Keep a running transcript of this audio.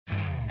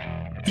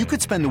You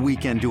could spend the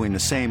weekend doing the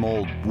same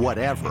old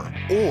whatever,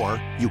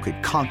 or you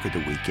could conquer the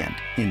weekend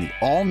in the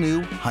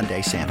all-new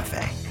Hyundai Santa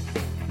Fe.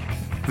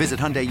 Visit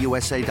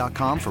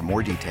HyundaiUSA.com for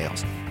more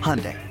details.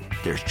 Hyundai,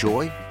 there's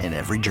joy in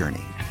every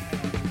journey.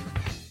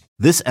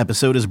 This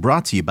episode is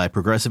brought to you by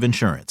Progressive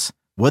Insurance.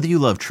 Whether you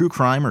love true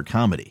crime or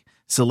comedy,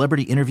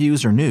 celebrity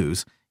interviews or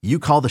news, you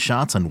call the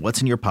shots on what's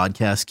in your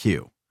podcast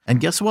queue. And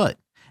guess what?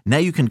 Now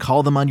you can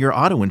call them on your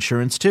auto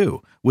insurance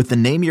too with the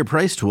Name Your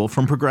Price tool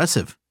from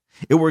Progressive.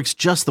 It works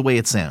just the way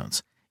it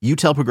sounds. You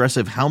tell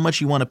Progressive how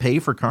much you want to pay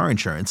for car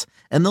insurance,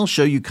 and they'll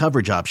show you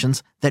coverage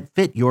options that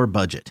fit your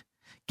budget.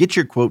 Get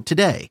your quote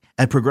today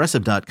at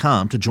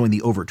Progressive.com to join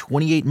the over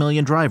 28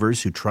 million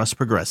drivers who trust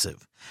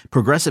Progressive.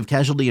 Progressive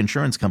Casualty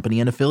Insurance Company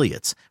and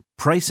Affiliates.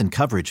 Price and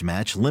coverage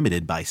match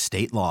limited by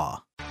state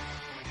law.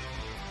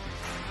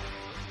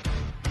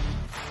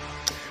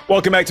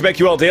 Welcome back to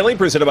BetQL Daily,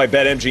 presented by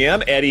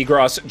BetMGM. Ed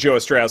Egros, Joe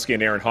Ostrowski,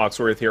 and Aaron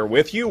Hawksworth here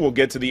with you. We'll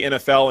get to the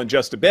NFL in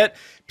just a bit.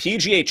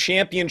 PGA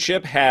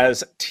Championship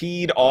has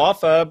teed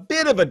off, a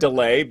bit of a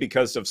delay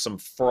because of some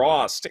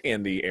frost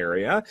in the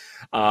area,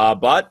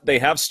 but they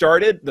have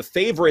started. The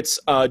favorites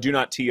do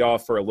not tee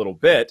off for a little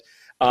bit,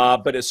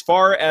 but as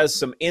far as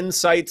some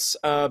insights,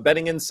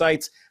 betting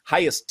insights,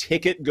 highest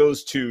ticket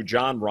goes to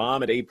Jon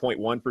Rahm at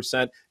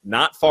 8.1%.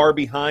 Not far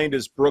behind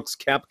is Brooks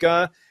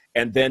Koepka.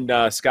 And then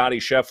Scotty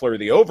Scheffler,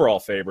 the overall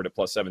favorite at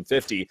plus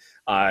 750,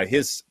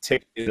 his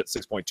ticket is at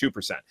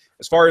 6.2%.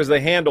 As far as the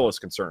handle is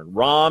concerned,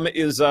 Rahm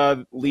is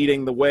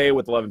leading the way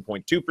with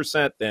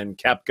 11.2%, then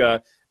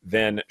Koepka,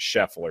 then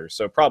Scheffler.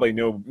 So probably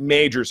no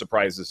major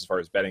surprises as far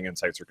as betting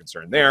insights are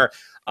concerned there.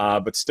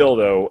 But still,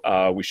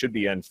 though, we should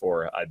be in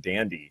for a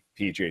dandy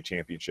PGA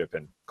Championship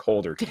in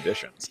colder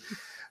conditions.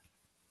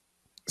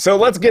 So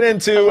let's get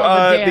into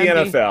the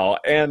NFL.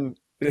 And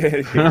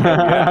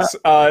yes.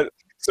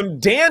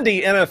 Some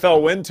dandy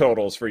NFL win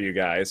totals for you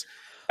guys.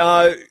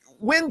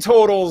 Win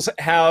totals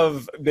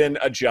have been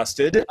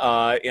adjusted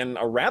in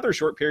a rather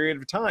short period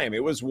of time.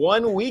 It was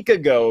 1 week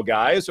ago,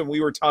 guys, when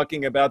we were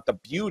talking about the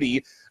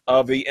beauty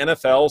of the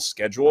NFL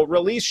schedule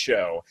release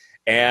show.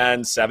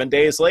 And 7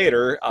 days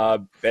later,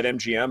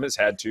 BetMGM has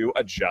had to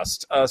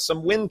adjust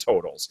some win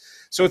totals.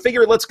 So I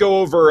figure let's go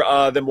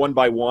over them one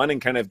by one and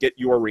kind of get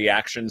your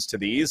reactions to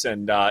these,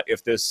 and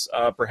if this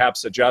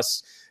perhaps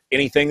adjusts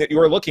anything that you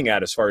are looking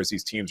at as far as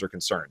these teams are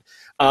concerned.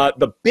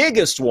 The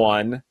biggest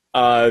one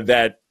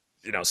that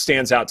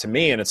stands out to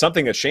me, and it's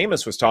something that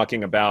Seamus was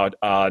talking about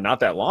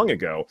not that long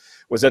ago,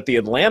 was that the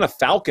Atlanta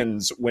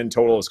Falcons win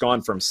total has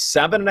gone from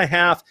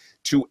 7.5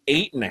 to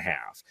 8.5.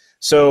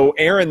 So,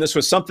 Aaron, this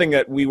was something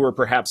that we were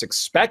perhaps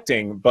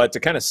expecting, but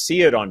to kind of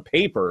see it on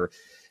paper,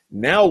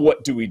 now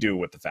what do we do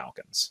with the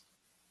Falcons?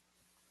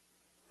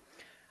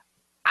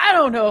 I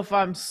don't know if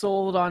I'm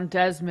sold on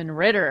Desmond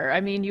Ridder.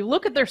 I mean, you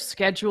look at their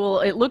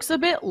schedule, it looks a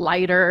bit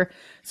lighter.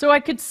 So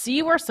I could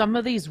see where some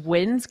of these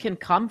wins can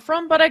come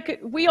from, but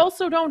we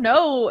also don't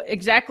know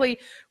exactly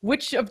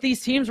which of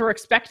these teams we're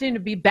expecting to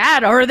be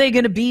bad. Are they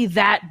going to be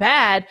that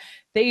bad?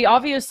 They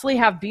obviously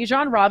have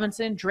Bijan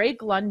Robinson,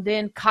 Drake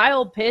London,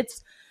 Kyle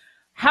Pitts.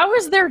 How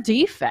is their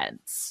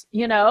defense? I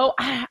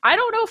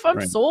don't know if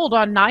I'm sold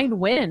on 9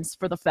 wins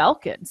for the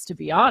Falcons, to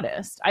be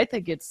honest. I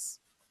think it's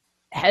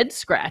head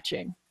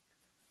scratching.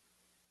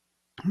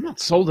 I'm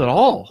not sold at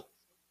all.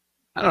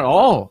 Not at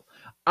all.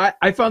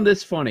 I found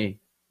this funny.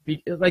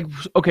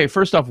 Okay,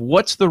 first off,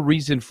 what's the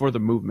reason for the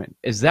movement?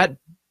 Is that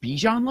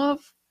Bijan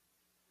love?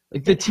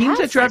 Like the teams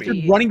that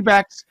drafted running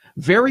backs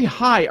very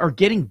high are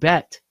getting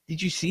bet.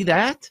 Did you see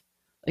that?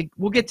 Like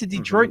we'll get to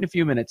Detroit in a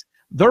few minutes.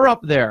 They're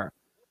up there.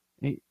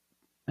 I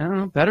don't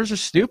know. Bettors are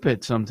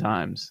stupid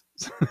sometimes.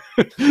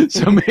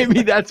 So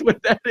maybe that's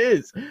what that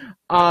is.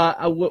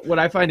 What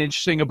I find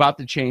interesting about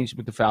the change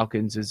with the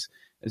Falcons is,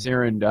 as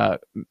Aaron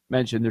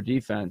mentioned, their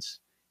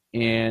defense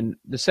and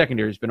the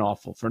secondary has been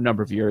awful for a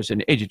number of years,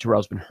 and AJ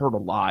Terrell's been hurt a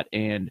lot.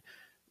 And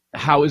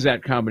how is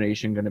that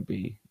combination going to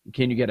be?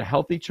 Can you get a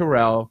healthy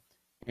Terrell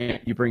and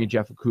you bring in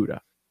Jeff Okudah?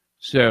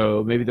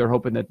 So maybe they're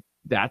hoping that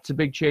that's a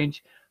big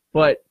change.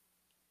 But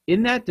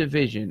in that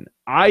division,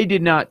 I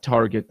did not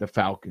target the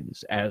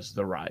Falcons as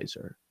the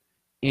riser.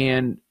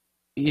 And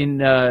in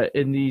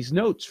these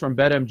notes from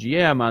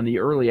BetMGM on the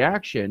early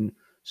action,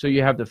 so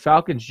you have the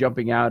Falcons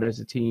jumping out as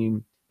a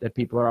team that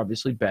people are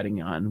obviously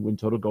betting on, win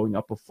total going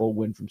up a full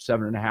win from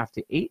 7.5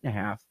 to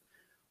 8.5.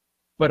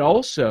 But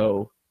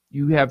also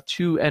you have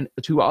two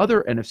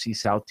other NFC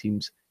South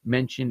teams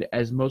mentioned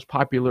as most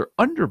popular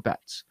under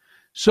bets.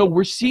 So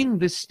we're seeing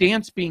this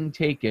stance being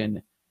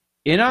taken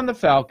in on the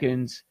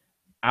Falcons,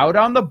 out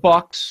on the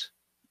Bucs.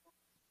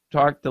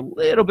 Talked a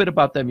little bit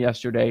about them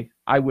yesterday.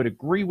 I would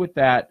agree with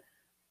that.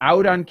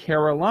 Out on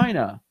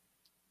Carolina.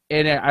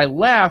 And I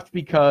laughed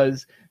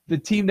because the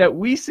team that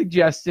we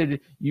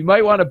suggested you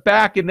might want to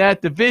back in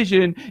that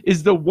division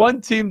is the one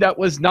team that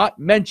was not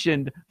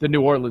mentioned, the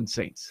New Orleans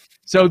Saints.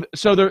 So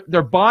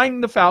they're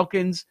buying the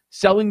Falcons,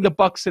 selling the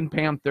Bucs and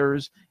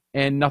Panthers,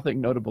 and nothing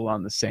notable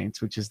on the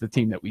Saints, which is the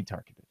team that we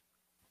targeted.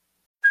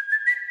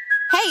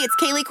 Hey, it's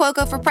Kaylee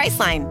Cuoco for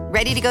Priceline.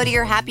 Ready to go to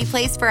your happy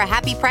place for a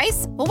happy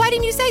price? Well, why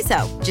didn't you say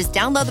so? Just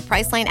download the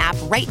Priceline app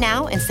right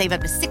now and save up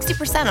to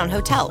 60% on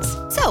hotels.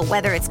 So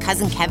whether it's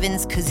Cousin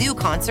Kevin's Kazoo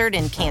Concert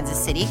in Kansas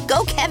City,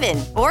 go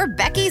Kevin, or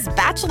Becky's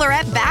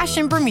Bachelorette Bash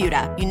in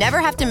Bermuda, you never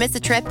have to miss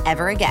a trip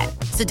ever again.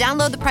 So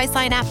download the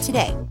Priceline app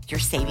today. Your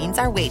savings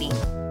are waiting.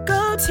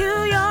 Go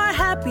to your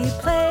happy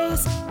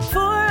place for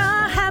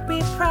a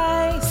happy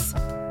price.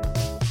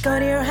 Go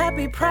to your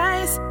happy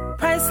price,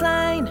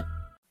 Priceline.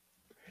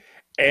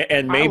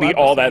 And maybe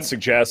all that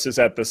suggests is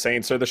that the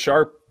Saints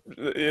are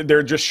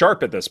they're just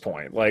sharp at this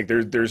point. Like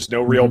there's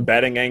no real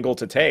betting angle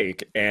to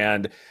take.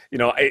 And,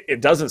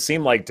 it doesn't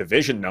seem like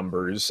division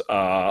numbers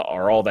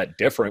are all that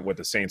different with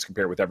the Saints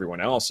compared with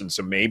everyone else. And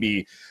so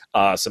maybe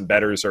some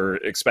bettors are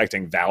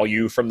expecting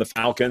value from the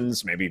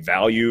Falcons, maybe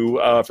value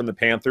from the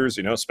Panthers,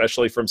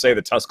 especially from, say,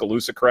 the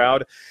Tuscaloosa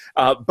crowd.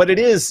 But it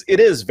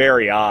is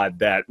very odd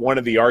that one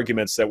of the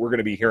arguments that we're going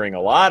to be hearing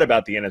a lot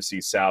about the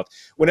NFC South,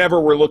 whenever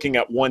we're looking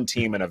at one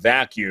team in a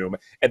vacuum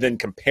and then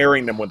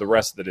comparing them with the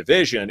rest of the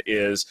division,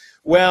 is,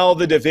 well,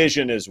 the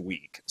division is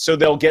weak, so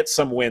they'll get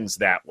some wins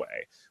that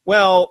way.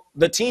 Well,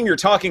 the team you're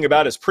talking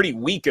about is pretty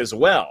weak as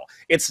well.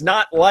 It's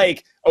not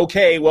like,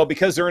 okay, well,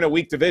 because they're in a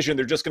weak division,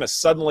 they're just going to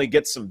suddenly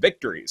get some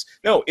victories.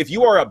 No, if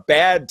you are a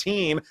bad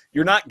team,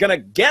 you're not going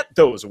to get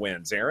those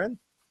wins, Aaron.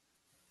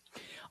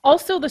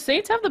 Also, the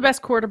Saints have the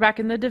best quarterback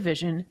in the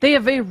division. They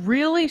have a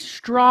really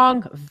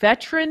strong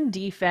veteran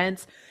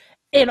defense.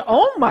 And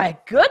oh my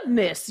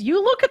goodness,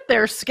 you look at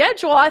their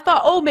schedule. I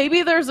thought,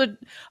 maybe there's a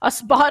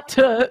spot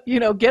to,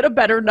 get a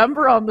better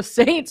number on the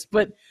Saints.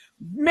 But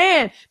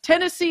man,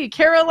 Tennessee,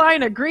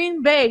 Carolina,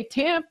 Green Bay,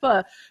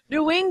 Tampa,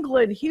 New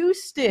England,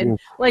 Houston,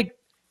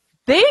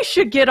 they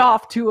should get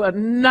off to a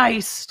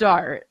nice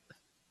start.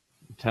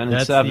 10-7.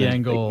 That's the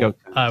angle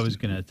I was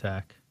going to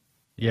attack.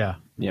 Yeah.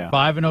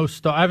 5-0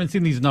 start. I haven't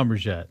seen these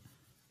numbers yet,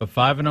 but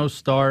 5-0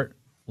 start,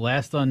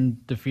 last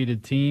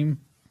undefeated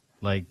team.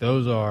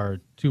 Those are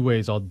two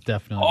ways I'll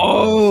definitely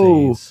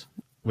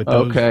with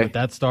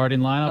that starting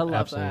lineup.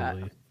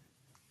 Absolutely. That.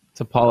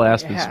 It's a Paul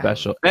Aspen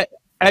special.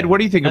 Ed, what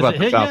do you think about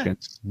the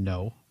Falcons? Yet?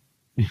 No.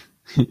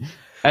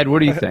 Ed, what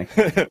do you think?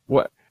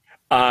 What?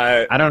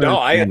 I don't know.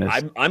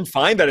 I'm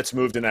fine that it's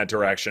moved in that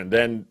direction.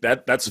 Then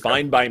that's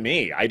fine by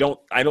me. I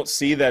don't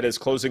see that as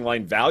closing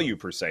line value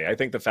per se. I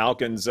think the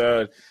Falcons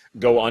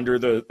go under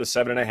the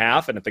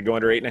 7.5, and if they go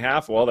under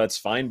 8.5, well, that's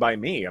fine by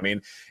me. I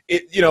mean,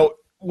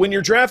 when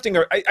you're drafting,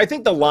 I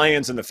think the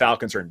Lions and the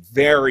Falcons are in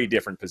very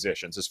different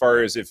positions as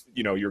far as if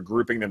you're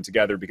grouping them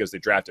together because they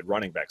drafted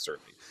running back.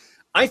 Certainly,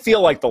 I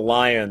feel like the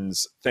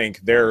Lions think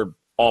they're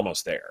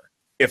almost there,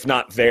 if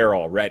not there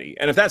already.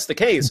 And if that's the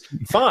case,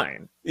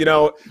 fine.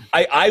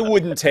 I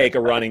wouldn't take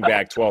a running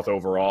back 12th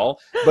overall,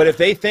 but if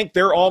they think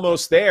they're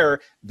almost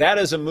there, that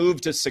is a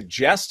move to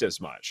suggest as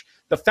much.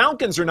 The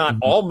Falcons are not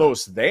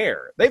almost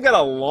there. They've got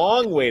a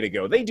long way to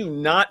go. They do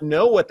not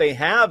know what they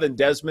have in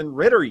Desmond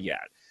Ridder yet.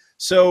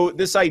 So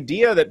this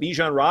idea that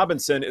Bijan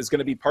Robinson is going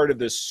to be part of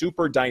this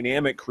super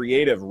dynamic,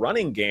 creative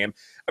running game,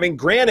 I mean,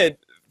 granted,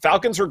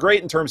 Falcons were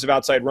great in terms of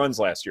outside runs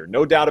last year,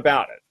 no doubt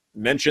about it.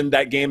 Mentioned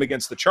that game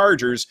against the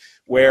Chargers,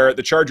 where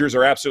the Chargers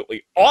are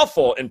absolutely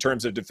awful in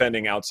terms of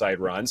defending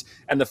outside runs,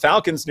 and the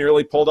Falcons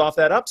nearly pulled off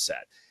that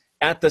upset.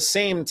 At the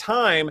same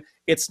time,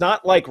 it's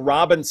not like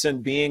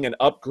Robinson being an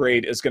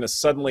upgrade is going to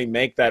suddenly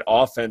make that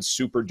offense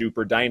super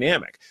duper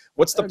dynamic.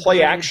 What's the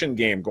play action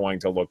game going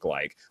to look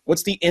like?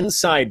 What's the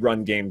inside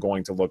run game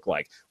going to look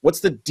like? What's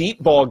the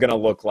deep ball going to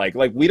look like?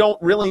 We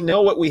don't really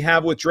know what we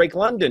have with Drake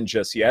London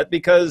just yet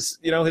because,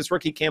 his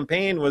rookie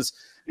campaign was,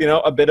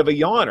 a bit of a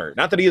yawner.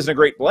 Not that he isn't a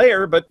great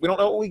player, but we don't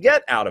know what we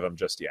get out of him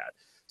just yet.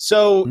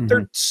 So there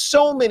are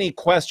so many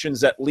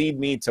questions that lead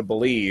me to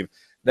believe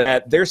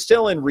that they're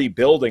still in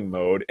rebuilding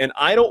mode, and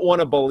I don't want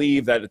to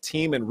believe that a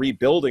team in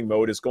rebuilding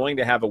mode is going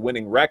to have a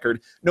winning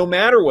record no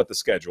matter what the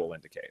schedule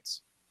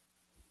indicates.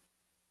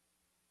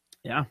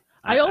 Yeah,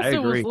 I also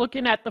was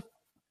looking at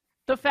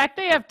the fact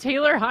they have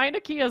Taylor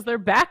Heineke as their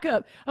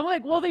backup. I'm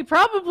like, well, they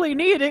probably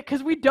need it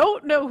because we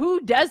don't know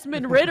who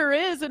Desmond Ridder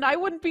is, and I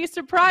wouldn't be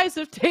surprised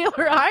if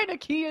Taylor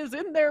Heineke is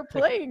in there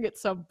playing at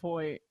some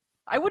point.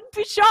 I wouldn't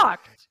be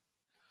shocked.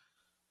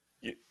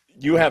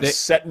 You have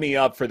set me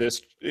up for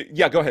this.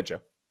 Yeah, go ahead,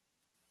 Joe.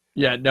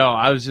 Yeah, no,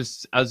 I was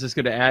just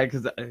going to add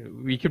because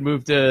we could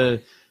move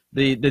to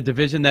the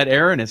division that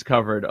Aaron has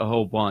covered a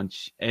whole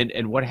bunch,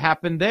 and what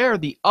happened there.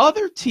 The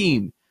other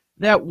team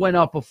that went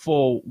up a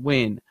full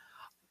win,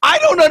 I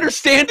don't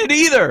understand it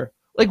either.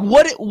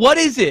 What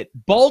is it?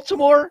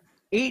 Baltimore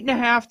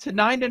 8.5 to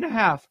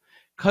 9.5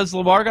 because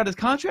Lamar got his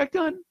contract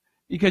done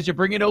because you're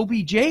bringing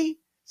OBJ.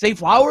 Zay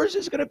Flowers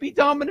is going to be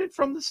dominant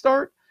from the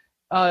start.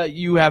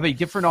 You have a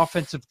different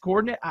offensive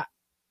coordinator.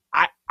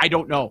 I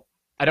don't know.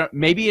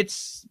 Maybe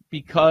it's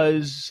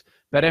because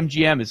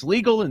BetMGM is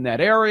legal in that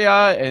area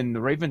and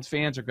the Ravens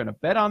fans are going to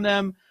bet on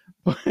them.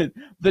 But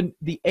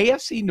the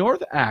AFC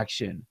North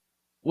action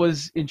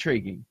was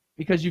intriguing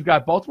because you've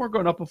got Baltimore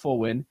going up a full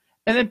win.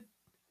 And then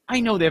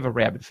I know they have a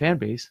rabid fan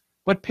base,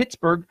 but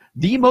Pittsburgh,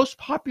 the most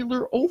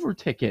popular over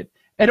ticket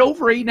at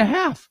over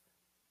 8.5.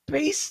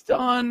 based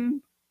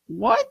on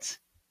what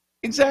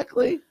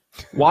exactly?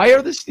 Why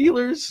are the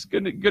Steelers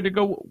going to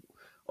go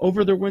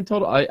over their win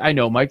total? I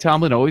know Mike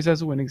Tomlin always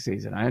has a winning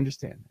season. I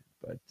understand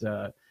that.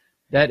 But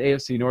that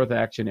AFC North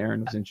action,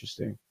 Aaron, was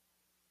interesting.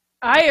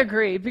 I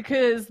agree,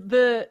 because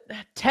the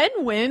 10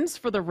 wins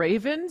for the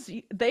Ravens,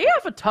 they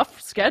have a tough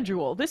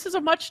schedule. This is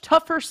a much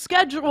tougher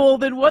schedule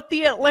than what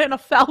the Atlanta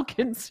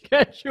Falcons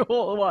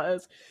schedule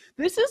was.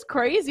 This is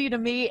crazy to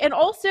me. And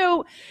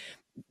also,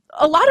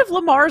 a lot of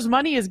Lamar's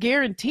money is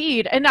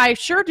guaranteed, and I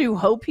sure do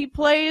hope he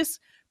plays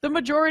the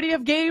majority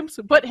of games,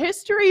 but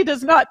history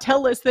does not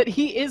tell us that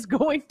he is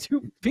going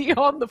to be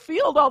on the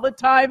field all the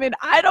time. And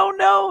I don't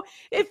know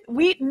if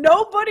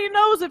nobody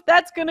knows if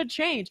that's going to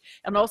change.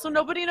 And also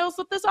nobody knows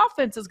what this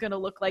offense is going to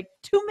look like.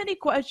 Too many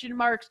question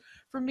marks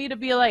for me to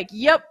be like,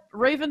 yep,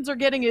 Ravens are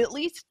getting at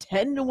least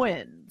 10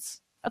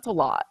 wins. That's a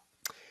lot.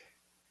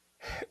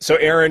 So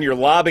Aaron, you're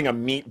lobbing a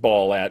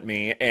meatball at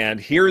me, and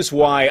here's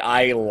why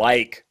I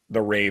like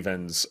the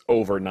Ravens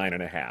over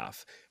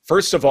 9.5.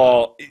 First of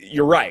all,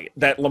 you're right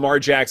that Lamar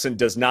Jackson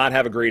does not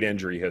have a great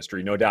injury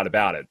history, no doubt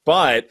about it.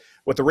 But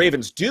what the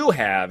Ravens do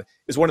have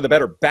is one of the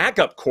better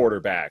backup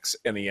quarterbacks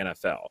in the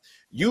NFL.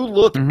 You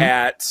look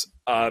at,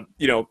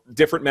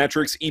 different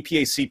metrics.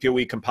 EPA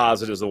CPOE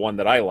composite is the one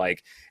that I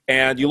like.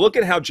 And you look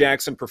at how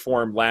Jackson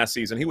performed last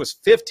season. He was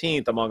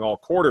 15th among all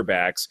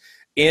quarterbacks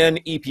in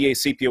EPA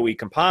CPOE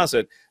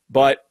composite,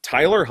 but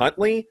Tyler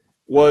Huntley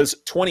was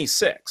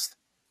 26th.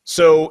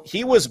 So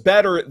he was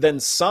better than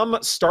some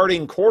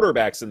starting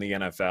quarterbacks in the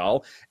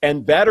NFL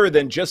and better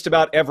than just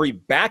about every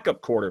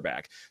backup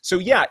quarterback. So,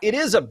 yeah, it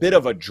is a bit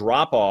of a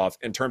drop-off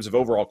in terms of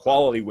overall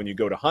quality when you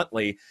go to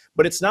Huntley,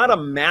 but it's not a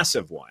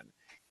massive one.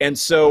 And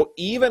so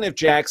even if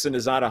Jackson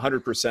is not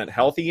 100%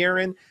 healthy,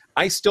 Aaron,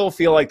 I still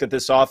feel like that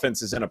this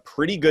offense is in a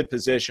pretty good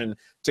position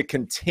to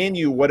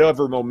continue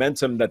whatever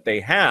momentum that they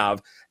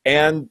have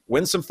and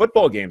win some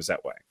football games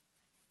that way.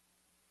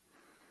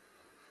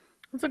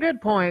 That's a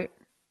good point.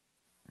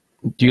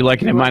 Do you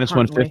like it at minus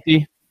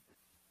 150?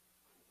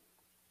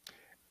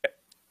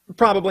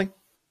 Probably.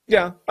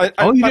 Yeah. I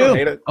don't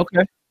hate it.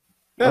 Okay.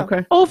 Yeah.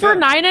 Okay. Over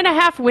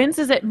 9.5 wins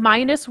is at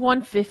minus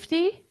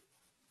 150?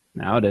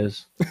 Now it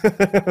is.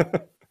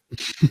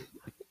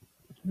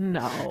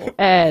 No,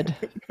 Ed.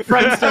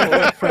 Friends don't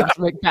let friends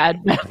make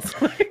bad bets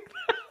like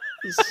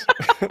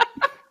that.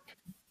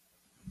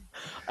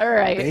 All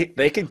right.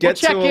 They could get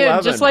check to 11.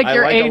 in, just like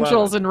your like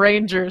Angels 11. and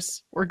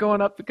Rangers. We're going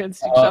up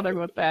against each other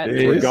with that.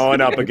 We're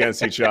going up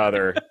against each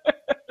other.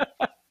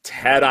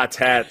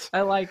 Tete-a-tete.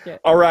 I like it.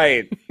 All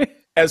right.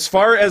 As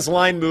far as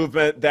line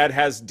movement, that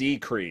has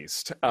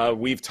decreased.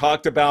 We've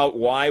talked about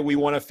why we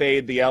want to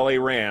fade the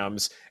LA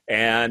Rams,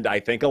 and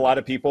I think a lot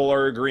of people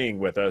are agreeing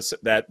with us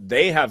that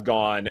they have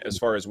gone, as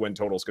far as win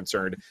total is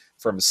concerned,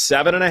 from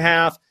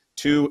 7.5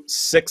 to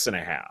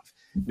 6.5.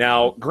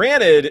 Now,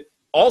 granted,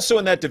 also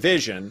in that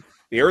division,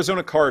 the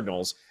Arizona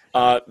Cardinals,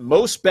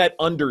 most bet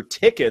under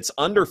tickets,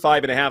 under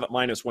 5.5 at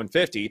minus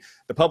 150.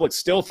 The public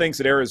still thinks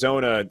that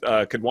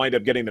Arizona could wind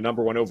up getting the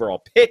number one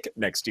overall pick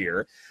next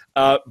year.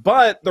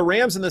 But the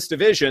Rams in this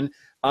division,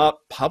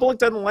 public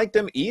doesn't like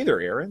them either,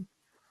 Aaron.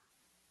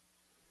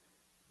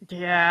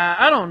 Yeah,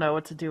 I don't know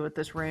what to do with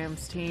this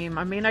Rams team.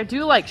 I mean, I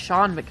do like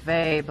Sean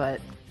McVay,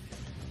 but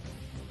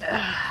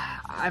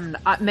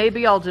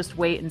maybe I'll just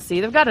wait and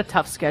see. They've got a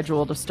tough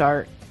schedule to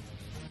start.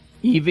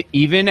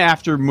 Even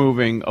after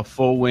moving a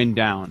full win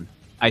down,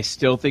 I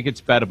still think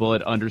it's bettable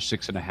at under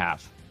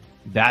 6.5.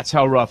 That's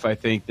how rough I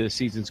think this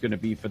season's going to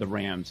be for the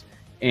Rams.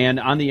 And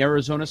on the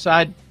Arizona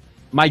side,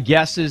 my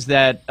guess is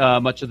that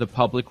much of the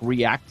public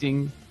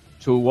reacting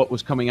to what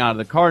was coming out of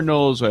the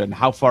Cardinals and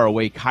how far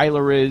away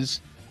Kyler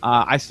is,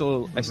 I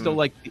still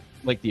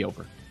like the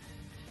over.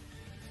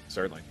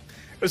 Certainly.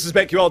 This is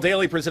BetQL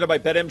Daily presented by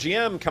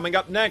BetMGM. Coming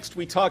up next,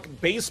 we talk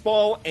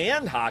baseball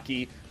and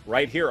hockey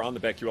right here on the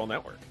BetQL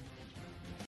Network.